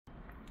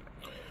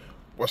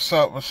What's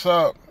up? What's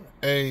up?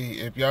 Hey,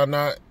 if y'all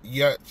not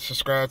yet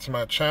subscribed to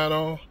my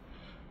channel,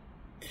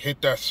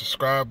 hit that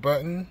subscribe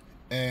button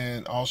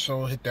and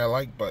also hit that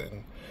like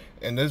button.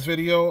 In this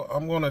video,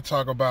 I'm going to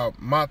talk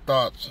about my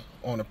thoughts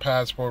on the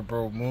Passport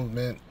Bro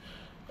movement.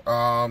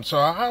 So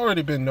I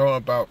already been knowing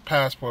about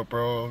Passport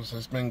Bros.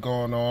 It's been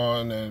going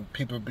on and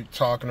people be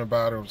talking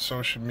about it on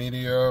social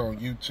media, on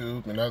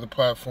YouTube and other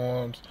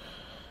platforms.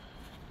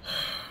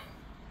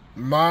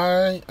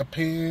 My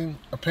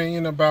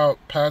opinion about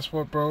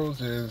Passport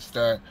Bros is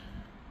that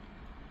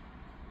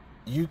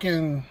you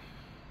can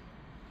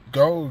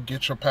go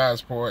get your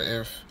passport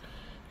if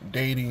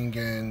dating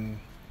in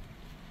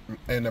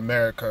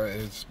America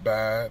is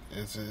bad,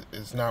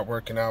 is not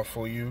working out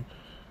for you.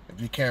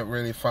 If you can't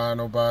really find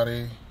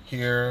nobody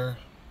here,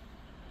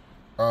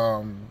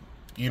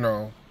 you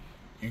know,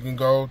 you can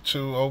go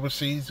to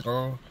overseas,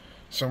 go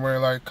somewhere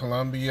like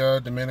Colombia,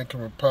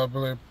 Dominican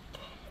Republic,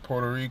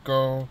 Puerto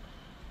Rico,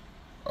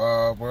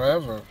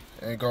 wherever,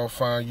 and go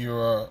find you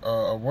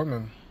a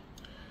woman.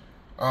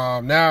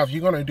 Now, if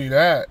you're going to do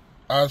that,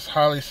 I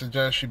highly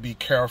suggest you be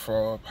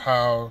careful of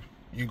how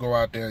you go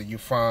out there and you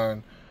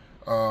find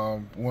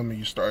women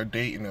you start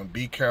dating them.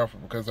 Be careful,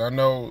 because I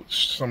know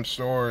some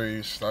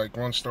stories, like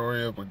one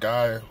story of a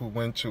guy who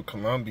went to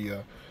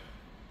Colombia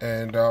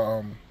and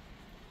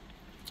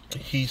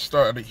he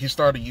started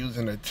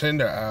using a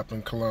Tinder app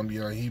in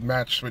Colombia. He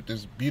matched with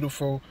this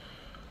beautiful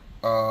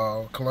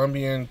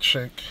Colombian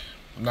chick,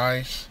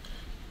 nice,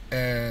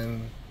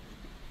 and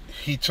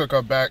he took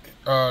her back.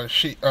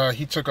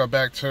 He took her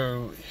back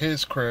to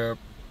his crib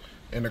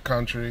in the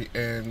country,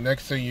 and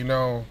next thing you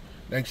know,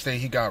 next day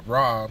he got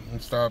robbed and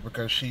stuff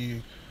because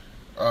she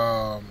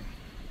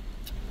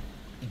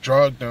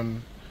drugged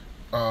him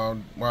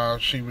while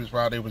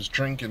they was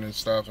drinking and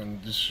stuff,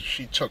 and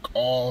she took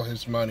all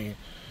his money.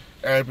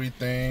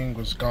 Everything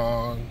was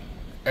gone.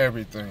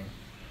 Everything.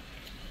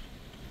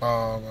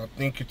 I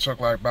think she took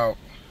like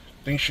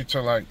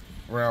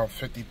around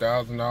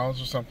 $50,000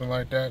 or something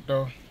like that,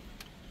 though.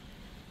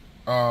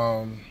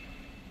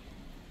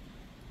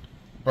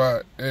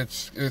 But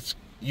it's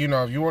you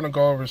know, if you want to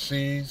go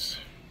overseas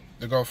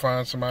to go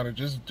find somebody,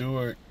 just do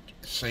it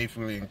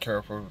safely and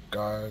careful,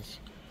 guys.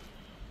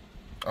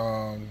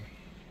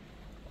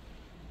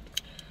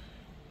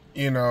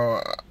 You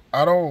know,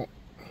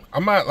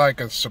 I'm not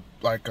like a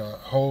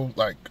whole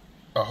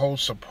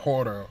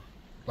supporter,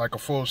 like a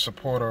full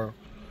supporter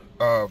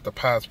of the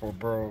Passport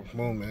Bro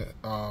movement.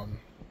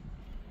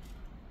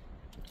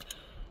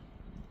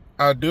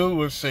 I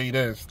would say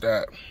this,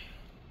 that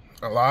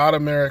a lot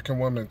of American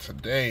women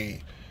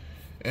today,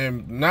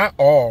 and not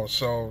all,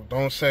 so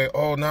don't say,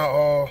 oh, not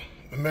all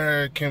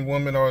American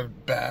women are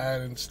bad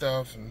and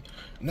stuff. And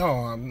no,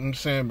 I'm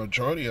saying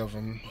majority of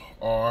them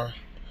are,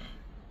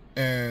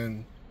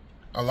 and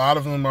a lot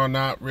of them are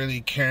not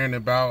really caring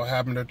about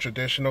having a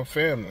traditional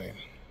family.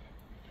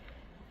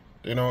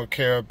 They don't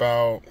care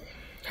about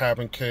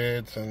having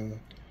kids and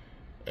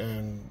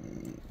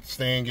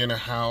staying in a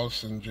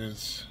house and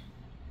just,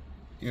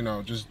 you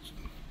know, just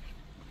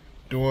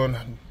doing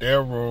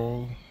their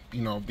role,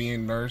 you know,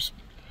 being nurse,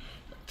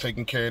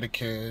 taking care of the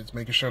kids,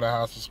 making sure the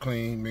house is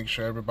clean, making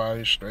sure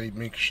everybody's straight,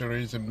 making sure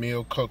there's a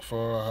meal cooked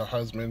for her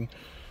husband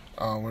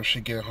when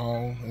she get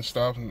home and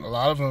stuff. And a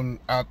lot of them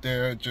out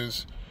there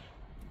just,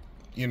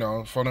 you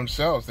know, for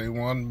themselves, they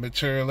want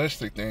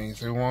materialistic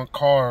things. They want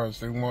cars,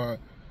 they want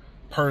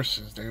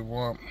purses, they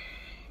want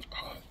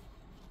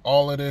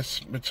all of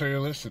this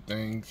materialistic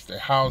things, their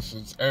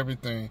houses,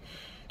 everything.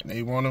 And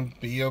they want to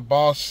be a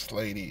boss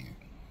lady.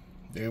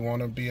 They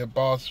want to be a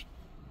boss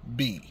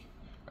bee.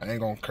 I ain't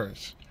gonna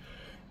curse.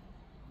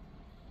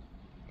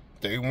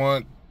 They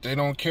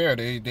don't care.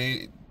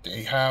 They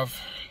have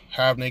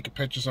naked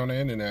pictures on the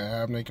internet,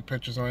 have naked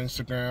pictures on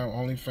Instagram,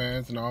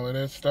 OnlyFans, and all of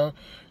that stuff.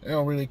 They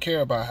don't really care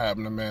about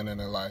having a man in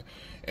their life.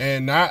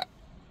 And not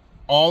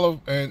all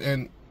of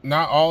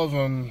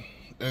them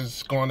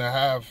is going to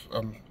have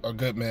a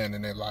good man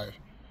in their life.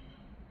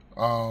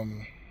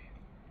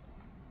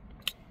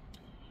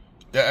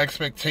 The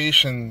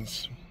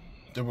expectations,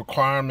 the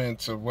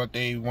requirements of what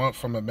they want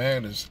from a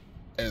man is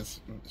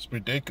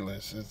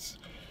ridiculous.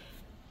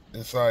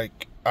 It's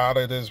like out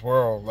of this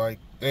world. Like,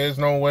 there's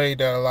no way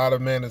that a lot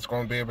of men is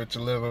going to be able to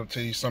live up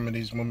to some of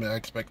these women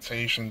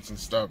expectations and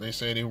stuff. They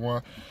say they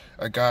want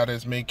a guy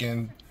that's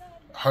making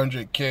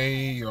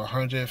 $100K or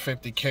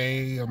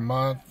 $150K a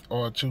month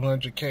or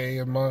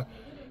 $200K a month.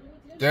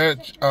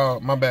 That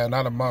my bad,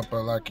 not a month,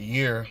 but like a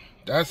year.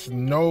 That's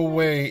no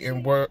way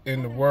in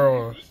the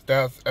world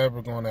that's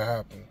ever going to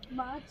happen.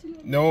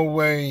 No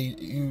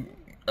way.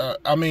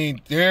 I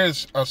mean,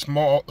 there's a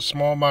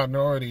small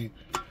minority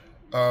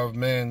of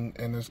men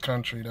in this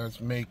country that's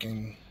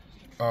making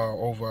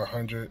over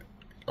 100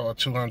 or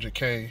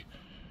 200K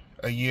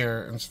a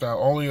year and stuff.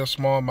 Only a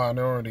small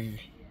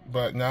minority,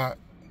 but not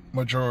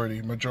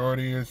majority.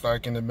 Majority is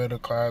like in the middle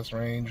class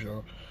range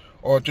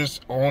or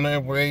just on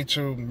their way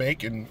to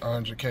making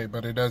 100K,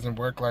 but it doesn't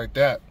work like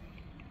that.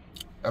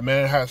 A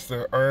man has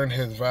to earn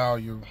his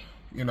value,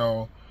 you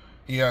know.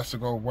 He has to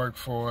go work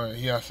for it.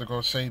 He has to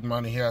go save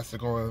money. He has to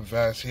go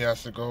invest. He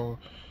has to go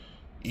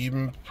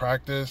even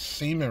practice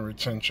semen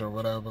retention or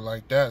whatever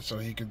like that, so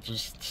he could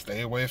just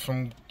stay away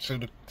from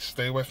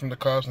the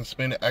clubs and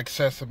spend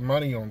excessive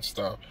money on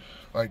stuff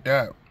like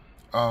that.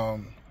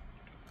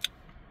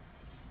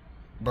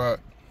 But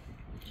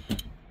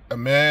a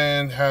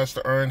man has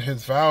to earn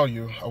his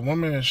value. A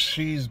woman,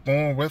 she's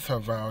born with her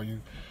value.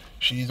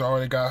 She's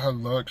already got her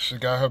looks, she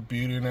got her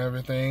beauty and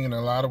everything. And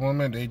a lot of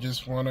women,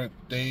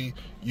 they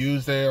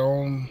use their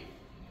own,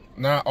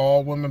 not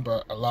all women,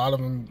 but a lot of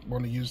them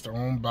want to use their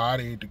own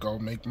body to go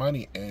make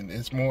money. And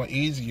it's more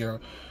easier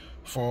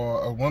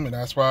for a woman.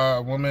 That's why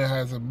a woman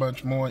has a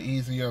much more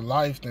easier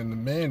life than the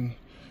men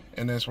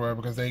in this world,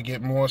 because they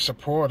get more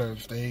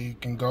supportive. They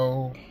can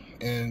go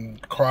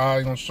and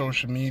cry on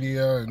social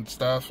media and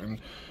stuff, and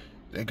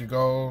they could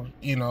go,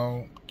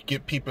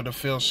 get people to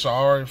feel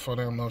sorry for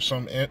them or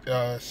some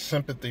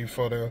sympathy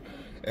for them,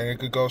 and it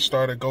could go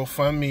start a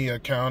GoFundMe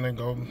account and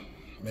go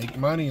make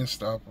money and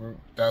stuff.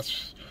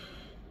 That's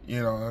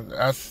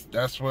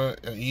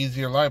what an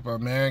easier life.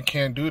 But man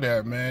can't do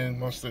that. Man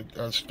wants to.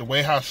 The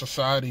way how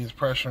society is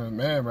pressuring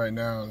man right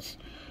now is,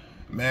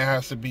 man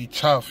has to be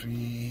tough.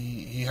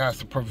 He has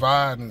to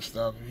provide and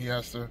stuff. He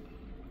has to,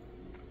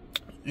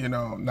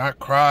 not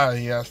cry.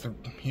 He has to,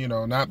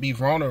 not be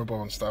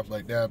vulnerable and stuff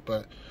like that.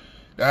 But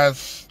I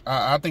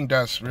think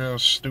that's real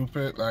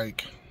stupid.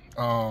 Like,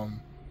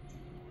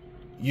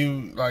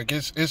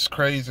 it's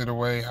crazy the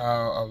way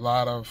how a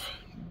lot of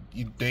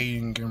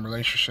dating and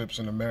relationships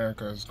in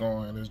America is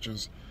going. It's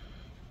just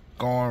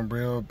going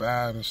real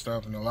bad and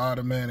stuff, and a lot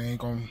of men ain't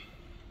gonna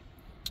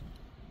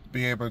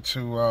be able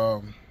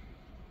to,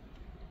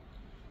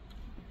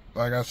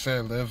 like I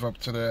said, live up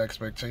to the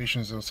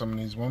expectations of some of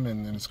these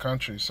women in this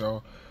country.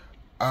 So,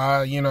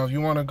 if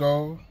you want to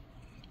go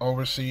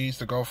overseas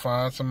to go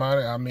find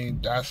somebody, I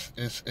mean,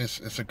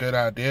 it's a good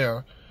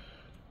idea,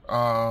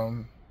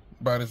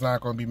 but it's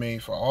not going to be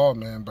made for all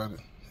men. But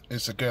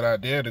it's a good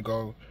idea to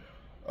go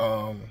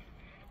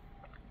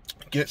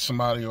get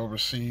somebody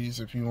overseas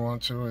if you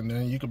want to, and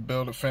then you could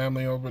build a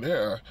family over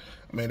there.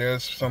 I mean,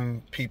 there's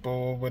some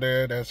people over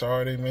there that's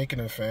already making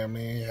a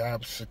family,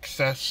 have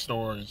success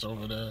stories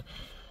over there.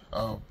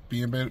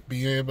 Being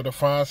able to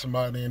find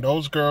somebody, and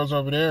those girls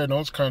over there in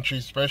those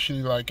countries,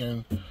 especially like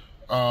in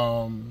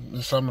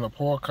some of the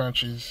poor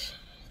countries,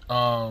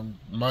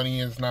 money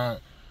is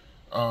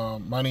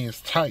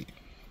tight.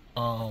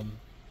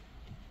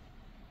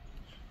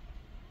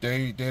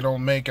 They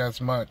don't make as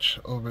much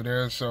over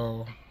there,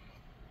 so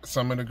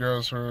some of the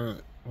girls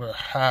will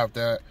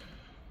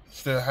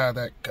still have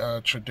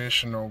that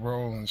traditional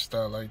role and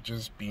stuff, like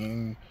just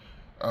being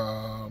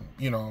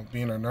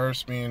being a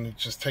nurse, being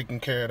just taking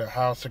care of the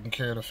house, taking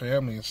care of the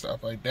family and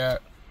stuff like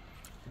that.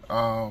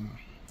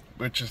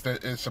 Which is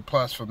that it's a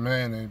plus for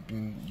men.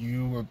 And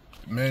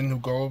men who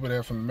go over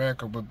there from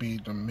America would be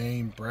the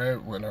main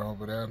breadwinner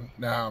over there.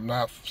 Now, I'm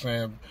not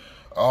saying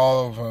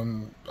all of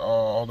them,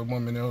 all the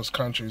women in those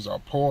countries are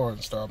poor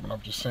and stuff, but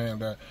I'm just saying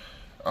that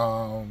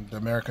the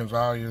American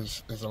value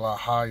is a lot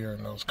higher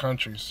in those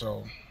countries.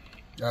 So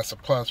that's a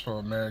plus for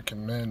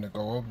American men to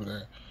go over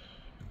there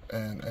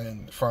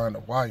and find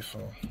a wife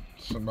or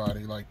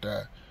somebody like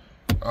that.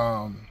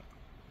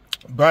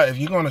 But if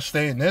you're going to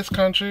stay in this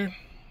country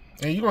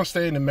and you're going to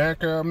stay in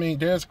America, I mean,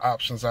 there's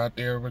options out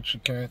there, but you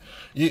can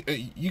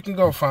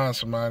go find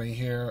somebody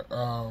here.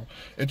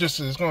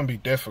 It's going to be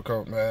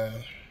difficult, man.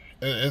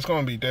 It's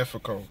going to be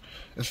difficult.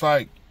 It's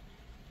like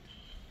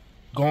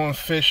going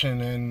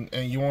fishing and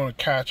you want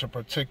to catch a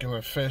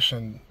particular fish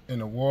in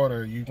the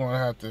water. It's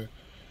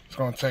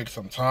going to take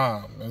some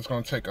time. It's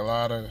going to take a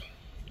lot of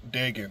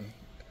digging.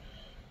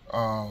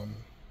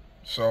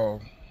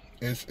 So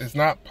it's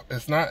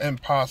not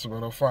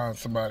impossible to find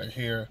somebody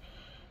here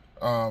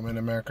in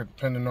America,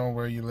 depending on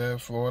where you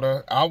live.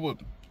 Florida, I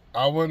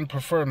wouldn't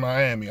prefer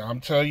Miami.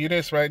 I'm telling you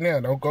this right now.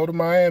 Don't go to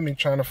Miami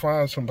trying to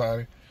find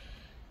somebody,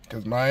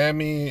 because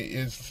Miami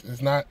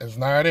is not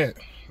it.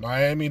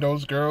 Miami,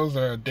 those girls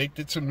are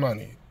addicted to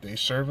money. They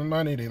serving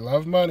money. They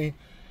love money.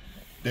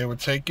 They would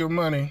take your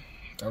money.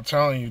 I'm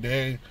telling you,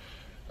 they'll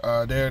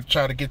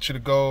try to get you to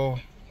go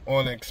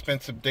on an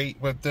expensive date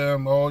with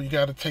them. Oh, you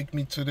got to take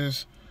me to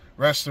this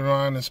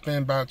restaurant and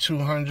spend about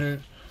 $200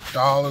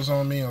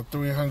 on me, or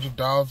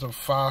 $300 or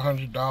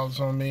 $500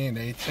 on me, and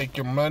they take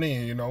your money.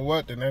 And you know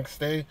what? The next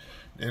day,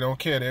 they don't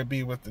care. They'll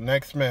be with the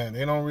next man.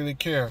 They don't really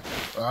care.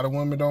 A lot of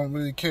women don't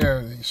really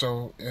care.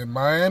 So in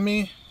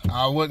Miami,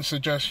 I wouldn't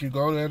suggest you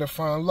go there to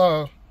find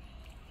love.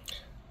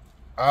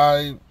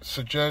 I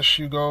suggest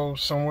you go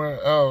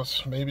somewhere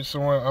else, maybe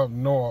somewhere up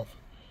north,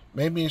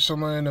 maybe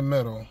somewhere in the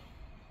middle.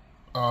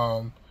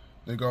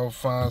 To go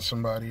find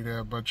somebody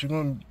there, but you're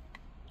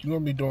gonna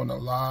be doing a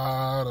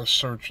lot of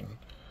searching,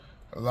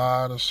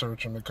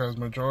 because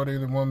majority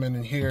of the women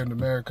in here in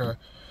America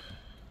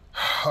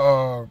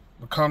are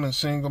becoming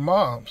single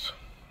moms,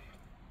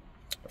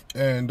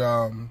 and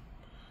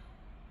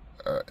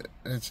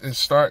it's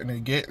starting to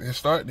get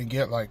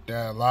like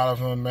that. A lot of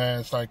them, man,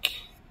 it's like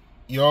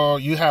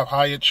you have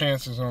higher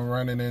chances on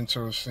running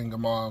into a single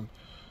mom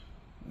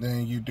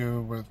than you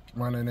do with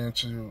running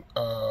into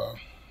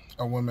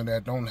a woman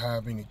that don't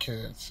have any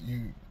kids.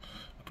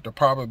 The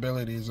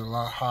probability is a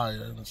lot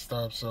higher and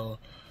stuff. So,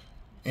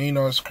 and, you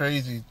know, it's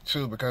crazy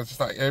too, because it's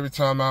like every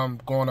time I'm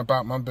going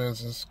about my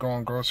business,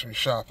 going grocery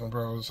shopping,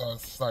 bro,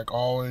 it's like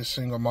always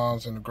single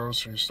moms in the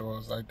grocery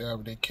stores like that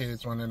with their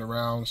kids running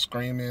around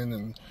screaming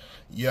and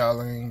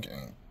yelling,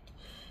 and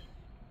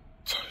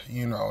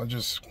you know,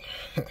 just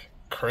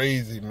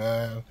crazy,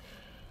 man.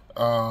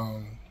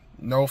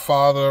 No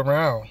father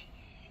around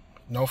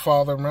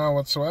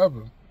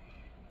whatsoever.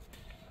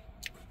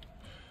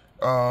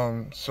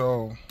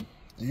 So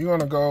you're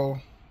gonna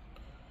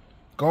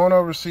going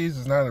overseas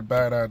is not a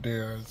bad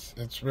idea.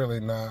 It's really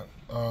not.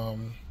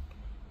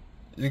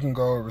 You can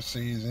go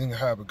overseas, you can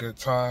have a good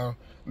time.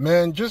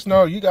 Man, just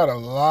know you got a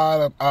lot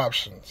of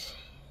options.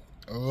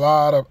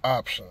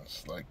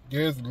 Like,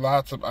 there's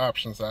lots of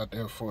options out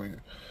there for you.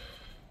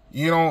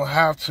 You don't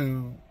have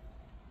to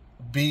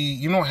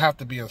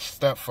be a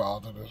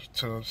stepfather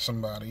to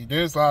somebody.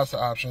 There's lots of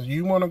options.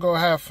 You want to go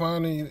have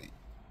fun,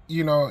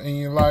 you know, in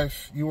your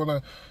life.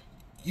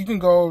 You can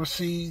go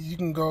overseas. You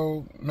can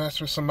go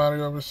mess with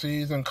somebody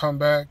overseas and come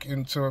back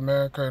into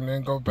America and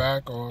then go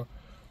back or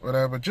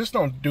whatever. Just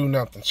don't do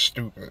nothing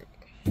stupid.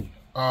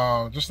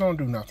 Just don't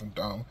do nothing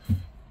dumb.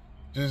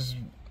 Just,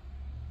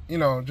 you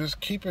know, just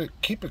keep it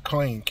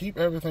clean. Keep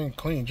everything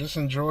clean. Just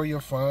enjoy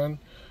your fun.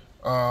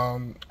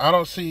 I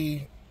don't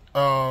see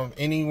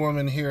any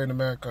woman here in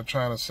America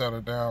trying to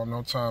settle down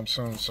no time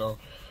soon. So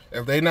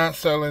if they not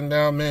settling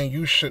down, man,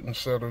 you shouldn't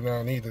settle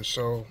down either.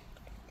 So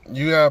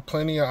you have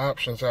plenty of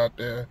options out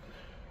there.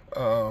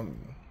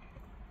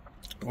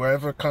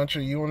 Wherever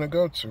country you want to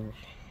go to,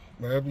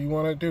 whatever you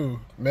want to do,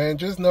 man,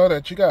 just know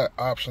that you got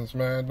options,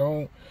 man.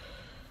 Don't,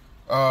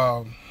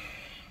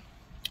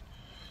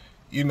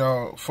 you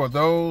know, for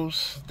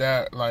those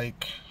that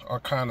like are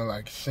kind of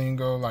like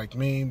single like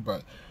me,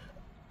 but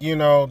you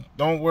know,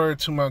 don't worry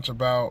too much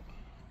about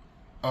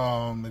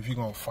if you're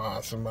gonna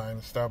find somebody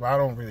and stuff. I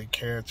don't really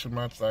care too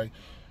much. Like,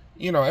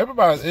 you know,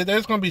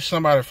 there's gonna be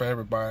somebody for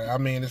everybody. I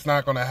mean, it's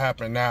not gonna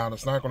happen now.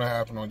 It's not gonna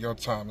happen on your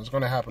time. It's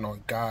gonna happen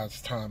on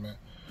God's timing.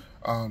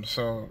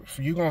 So if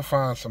you're gonna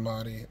find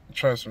somebody,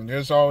 trust me,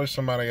 there's always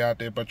somebody out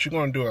there. But you're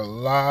gonna do a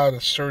lot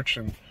of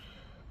searching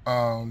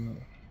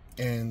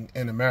in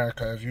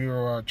America if you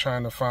are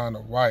trying to find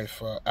a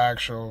wife,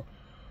 actual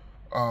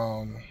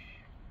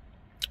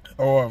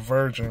or a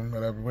virgin,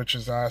 whatever, which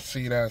is, I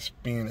see that's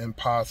being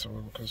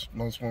impossible because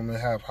most women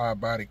have high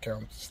body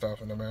count and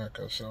stuff in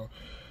America. So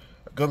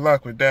good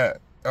luck with that.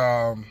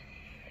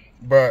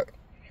 But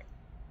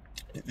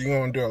you're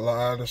going to do a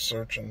lot of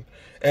searching.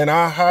 And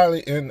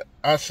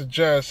I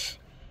suggest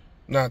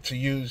not to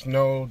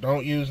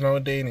don't use no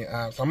dating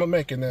apps. I'm going to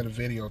make another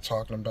video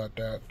talking about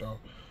that, though,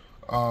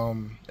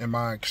 in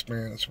my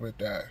experience with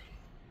that,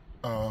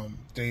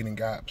 dating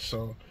apps. So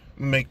I'm going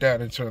to make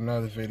that into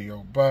another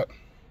video. But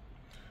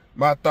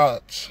my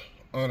thoughts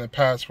on the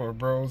Passport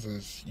Bros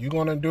is, you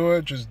gonna do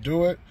it, just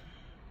do it.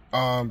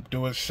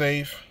 Do it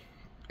safe,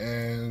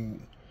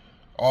 and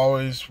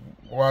always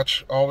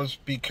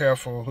be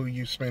careful who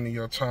you spending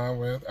your time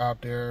with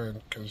out there,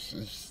 and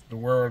because the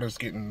world is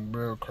getting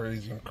real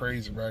crazy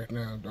right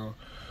now, though.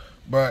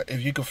 But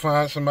if you can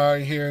find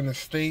somebody here in the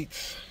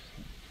States,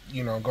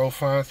 you know, go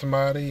find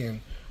somebody,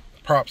 and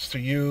props to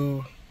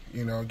you.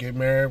 You know, get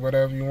married,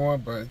 whatever you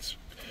want, but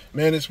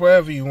it's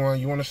wherever you want.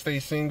 You want to stay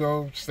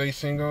single, stay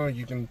single.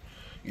 You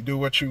do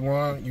what you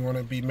want. You want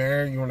to be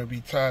married, you want to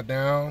be tied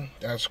down,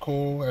 that's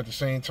cool. At the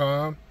same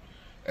time,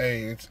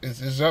 hey,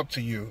 it's up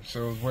to you.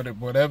 So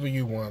whatever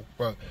you want.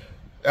 But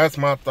that's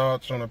my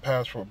thoughts on the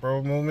Passport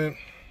Bro movement.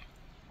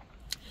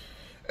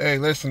 Hey,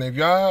 listen, if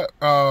y'all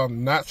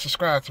not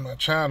subscribed to my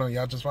channel,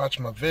 y'all just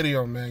watching my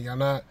video, man, you're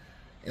not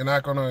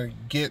gonna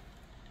get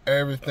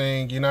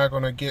everything. You're not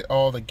gonna get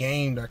all the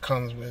game that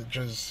comes with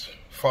just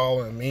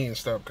following me and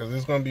stuff, because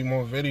there's gonna be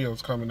more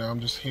videos coming out. I'm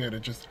just here to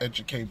just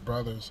educate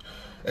brothers,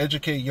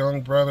 educate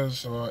young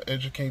brothers, or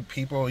educate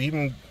people,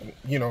 even,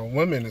 you know,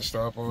 women and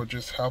stuff, or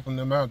just helping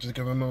them out, just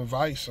giving them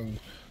advice and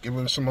giving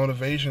them some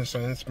motivation,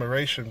 some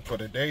inspiration for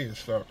the day and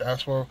stuff.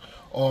 That's what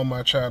all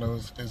my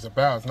channel is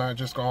about. It's not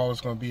just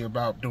always gonna be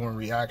about doing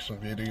reaction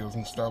videos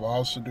and stuff. I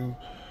also do,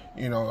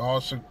 you know, I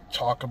also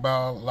talk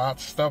about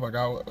lots of stuff. I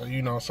got,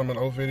 you know, some of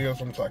the old videos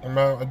I'm talking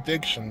about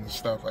addiction and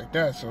stuff like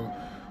that. So,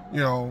 you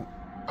know,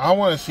 I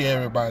want to see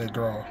everybody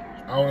grow.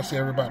 I want to see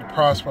everybody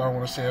prosper. I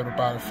want to see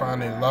everybody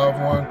find their loved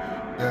one,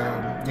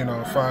 you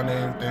know, find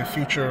their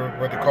future,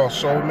 what they call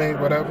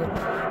soulmate, whatever.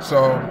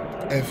 So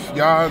if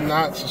y'all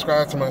not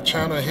subscribed to my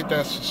channel, hit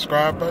that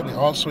subscribe button.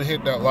 Also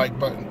hit that like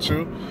button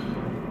too.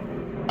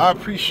 I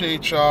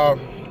appreciate y'all.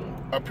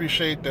 I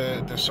appreciate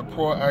the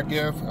support I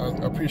give. I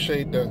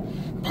appreciate the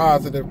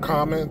positive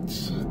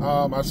comments.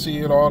 I see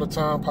it all the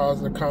time,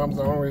 positive comments.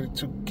 I don't really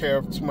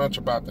care too much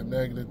about the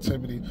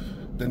negativity,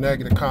 the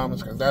negative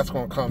comments, because that's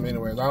going to come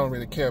anyways. I don't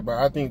really care, but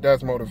I think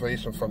that's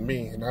motivation for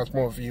me, and that's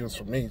more views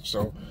for me.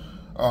 So,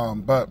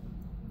 but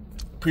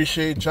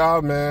appreciate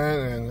y'all,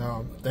 man,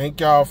 and thank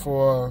y'all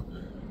for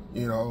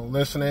you know,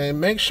 listening.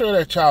 Make sure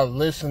that y'all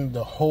listen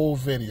the whole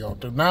video.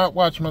 Do not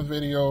watch my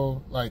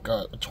video like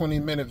a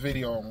 20-minute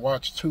video and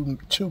watch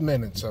two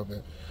minutes of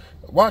it.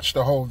 Watch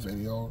the whole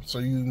video so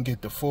you can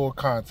get the full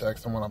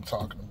context of what I'm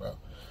talking about.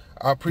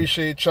 I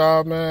appreciate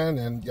y'all, man,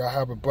 and y'all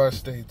have a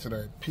blessed day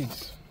today.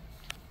 Peace.